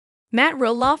Matt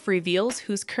Roloff reveals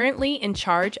who's currently in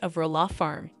charge of Roloff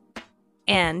Farm.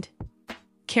 And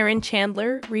Caryn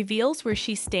Chandler reveals where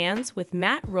she stands with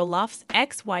Matt Roloff's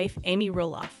ex-wife Amy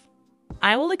Roloff.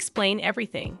 I will explain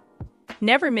everything.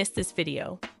 Never miss this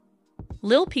video.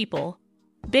 Lil People,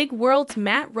 Big World's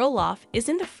Matt Roloff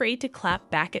isn't afraid to clap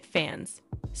back at fans.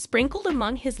 Sprinkled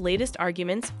among his latest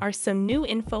arguments are some new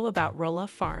info about Roloff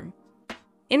Farm.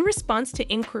 In response to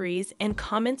inquiries and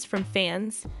comments from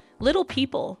fans, Little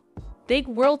People, Big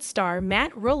World star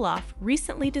Matt Roloff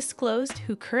recently disclosed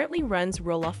who currently runs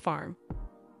Roloff Farm.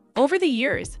 Over the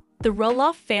years, the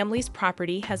Roloff family's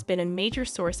property has been a major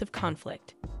source of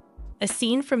conflict. A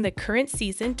scene from the current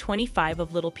season 25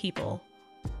 of Little People.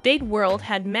 Big World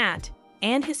had Matt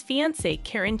and his fiancée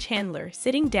Caryn Chandler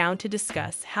sitting down to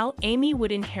discuss how Amy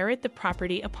would inherit the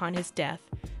property upon his death,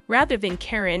 rather than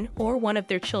Caryn or one of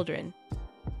their children.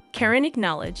 Caryn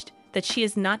acknowledged that she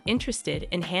is not interested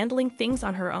in handling things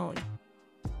on her own.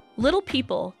 Little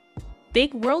People,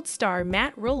 Big World star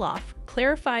Matt Roloff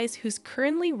clarifies who's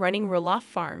currently running Roloff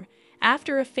Farm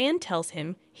after a fan tells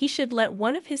him he should let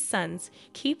one of his sons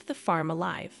keep the farm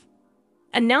alive.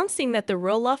 Announcing that the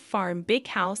Roloff Farm Big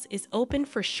House is open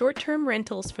for short-term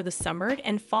rentals for the summer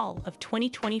and fall of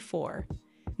 2024,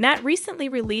 Matt recently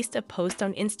released a post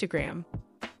on Instagram.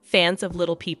 Fans of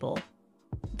Little People,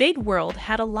 Big World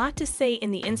had a lot to say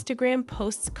in the Instagram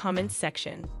post's comments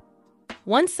section.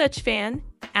 One such fan,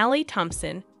 Allie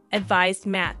Thompson, advised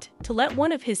Matt to let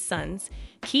one of his sons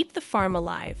keep the farm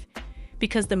alive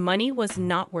because the money was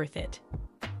not worth it.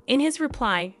 In his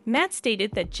reply, Matt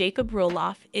stated that Jacob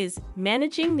Roloff is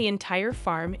managing the entire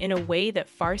farm in a way that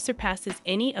far surpasses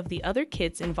any of the other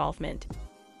kids' involvement.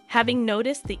 Having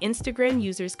noticed the Instagram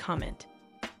user's comment,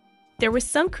 there was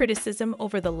some criticism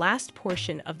over the last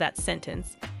portion of that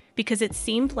sentence because it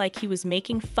seemed like he was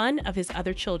making fun of his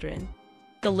other children.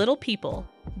 The Little People,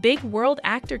 Big World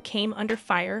actor came under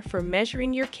fire for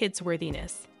measuring your kid's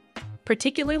worthiness,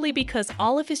 particularly because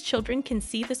all of his children can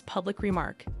see this public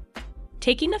remark.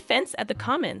 Taking offense at the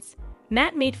comments,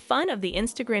 Matt made fun of the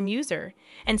Instagram user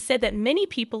and said that many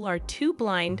people are too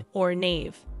blind or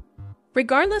naive.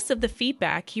 Regardless of the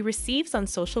feedback he receives on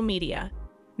social media,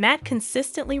 Matt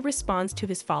consistently responds to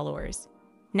his followers.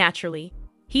 Naturally,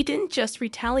 he didn't just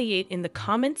retaliate in the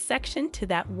comments section to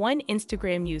that one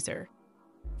Instagram user.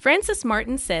 Francis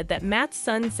Martin said that Matt's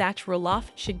son Zach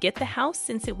Roloff should get the house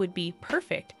since it would be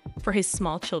perfect for his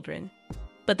small children.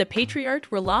 But the patriarch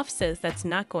Roloff says that's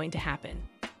not going to happen.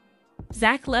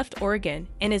 Zach left Oregon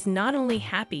and is not only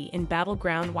happy in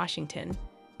Battleground, Washington,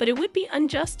 but it would be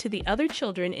unjust to the other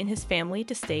children in his family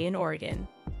to stay in Oregon.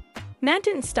 Matt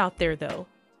didn't stop there, though.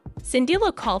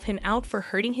 Cindilo called him out for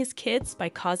hurting his kids by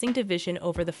causing division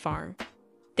over the farm.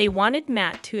 They wanted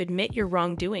Matt to admit your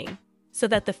wrongdoing so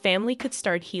that the family could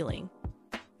start healing.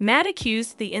 Matt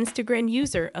accused the Instagram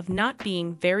user of not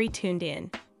being very tuned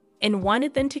in and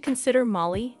wanted them to consider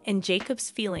Molly and Jacob's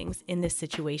feelings in this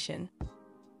situation.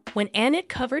 When Annette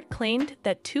Covered claimed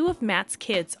that two of Matt's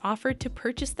kids offered to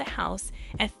purchase the house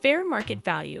at fair market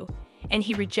value, and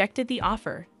he rejected the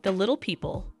offer, the Little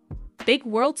People, Big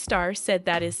World star said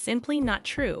that is simply not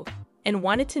true and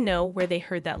wanted to know where they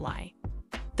heard that lie.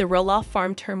 The Roloff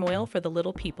Farm turmoil for the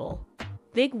Little People,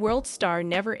 Big World star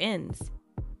never ends.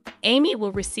 Amy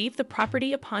will receive the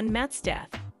property upon Matt's death,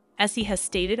 as he has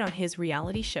stated on his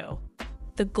reality show.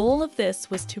 The goal of this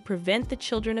was to prevent the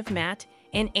children of Matt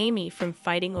and Amy from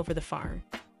fighting over the farm.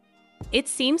 It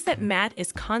seems that Matt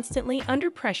is constantly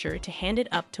under pressure to hand it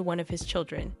up to one of his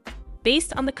children,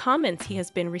 based on the comments he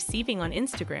has been receiving on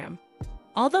Instagram.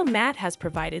 Although Matt has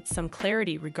provided some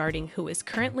clarity regarding who is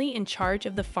currently in charge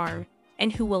of the farm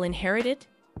and who will inherit it,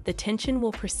 the tension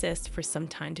will persist for some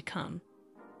time to come.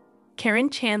 Caryn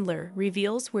Chandler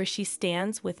reveals where she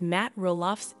stands with Matt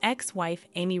Roloff's ex-wife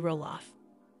Amy Roloff.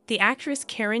 The actress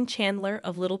Caryn Chandler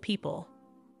of Little People,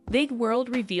 Big World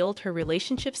revealed her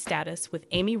relationship status with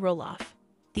Amy Roloff,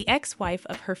 the ex-wife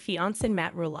of her fiancé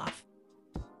Matt Roloff.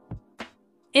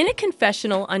 In a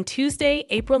confessional on Tuesday,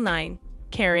 April 9,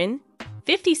 Caryn,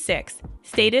 56,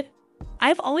 stated,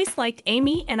 "I've always liked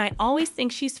Amy and I always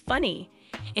think she's funny,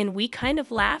 and we kind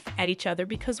of laugh at each other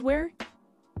because we're,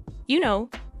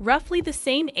 roughly the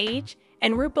same age,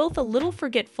 and we're both a little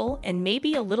forgetful and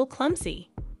maybe a little clumsy.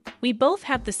 We both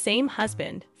have the same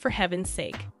husband, for heaven's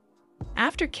sake."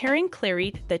 After Caryn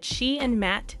clarified that she and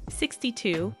Matt,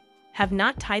 62, have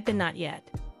not tied the knot yet,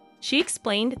 she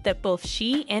explained that both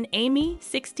she and Amy,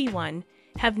 61,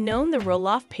 have known the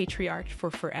Roloff patriarch for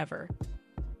forever.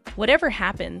 "Whatever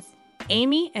happens,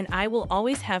 Amy and I will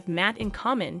always have Matt in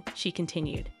common," she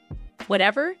continued.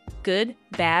 "Whatever, good,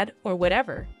 bad, or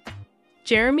whatever."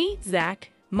 Jeremy,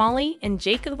 Zach, Molly and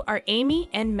Jacob are Amy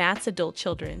and Matt's adult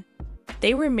children.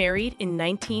 They were married in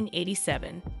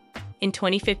 1987. In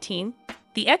 2015,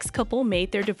 the ex-couple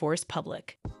made their divorce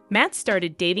public. Matt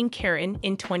started dating Caryn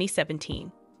in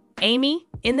 2017. Amy,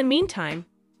 in the meantime,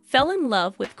 fell in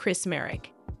love with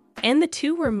Marek, and the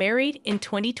two were married in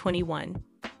 2021.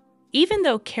 Even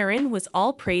though Caryn was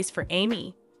all praise for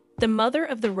Amy, the mother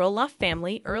of the Roloff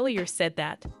family earlier said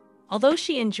that, although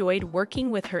she enjoyed working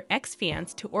with her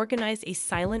ex-fiancé to organize a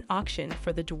silent auction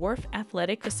for the Dwarf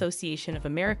Athletic Association of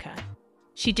America,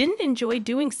 she didn't enjoy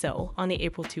doing so on the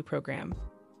April 2 program.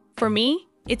 For me,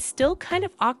 it's still kind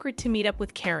of awkward to meet up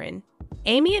with Caryn,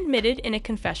 Amy admitted in a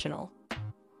confessional.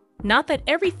 Not that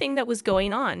everything that was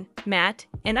going on, Matt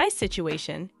and I's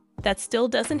situation, that still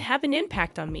doesn't have an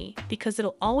impact on me because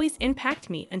it'll always impact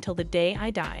me until the day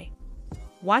I die.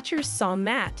 Watchers saw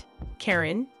Matt,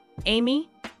 Caryn, Amy,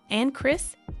 and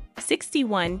Chris,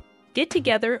 61, get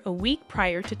together a week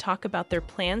prior to talk about their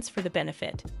plans for the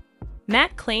benefit.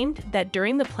 Matt claimed that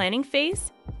during the planning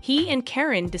phase, he and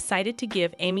Caryn decided to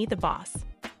give Amy the boss.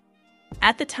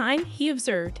 At the time, he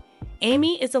observed,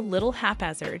 Amy is a little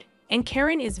haphazard, and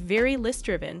Caryn is very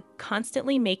list-driven,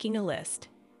 constantly making a list.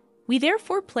 We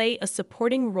therefore play a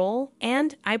supporting role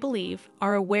and, I believe,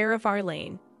 are aware of our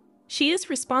lane. She is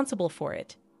responsible for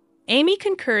it. Amy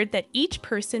concurred that each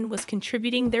person was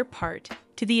contributing their part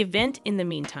to the event in the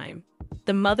meantime.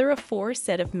 The mother of four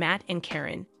said of Matt and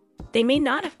Caryn, "They may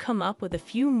not have come up with a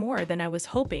few more than I was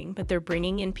hoping, but they're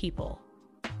bringing in people.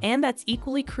 And that's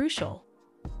equally crucial.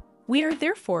 We are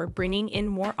therefore bringing in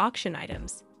more auction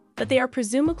items, but they are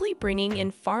presumably bringing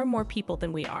in far more people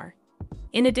than we are.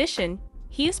 In addition,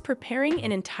 he is preparing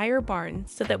an entire barn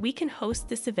so that we can host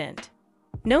this event.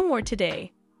 No more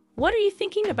today. What are you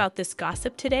thinking about this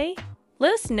gossip today?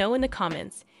 Let us know in the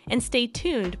comments, and stay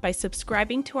tuned by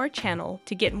subscribing to our channel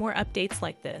to get more updates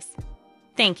like this.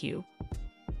 Thank you.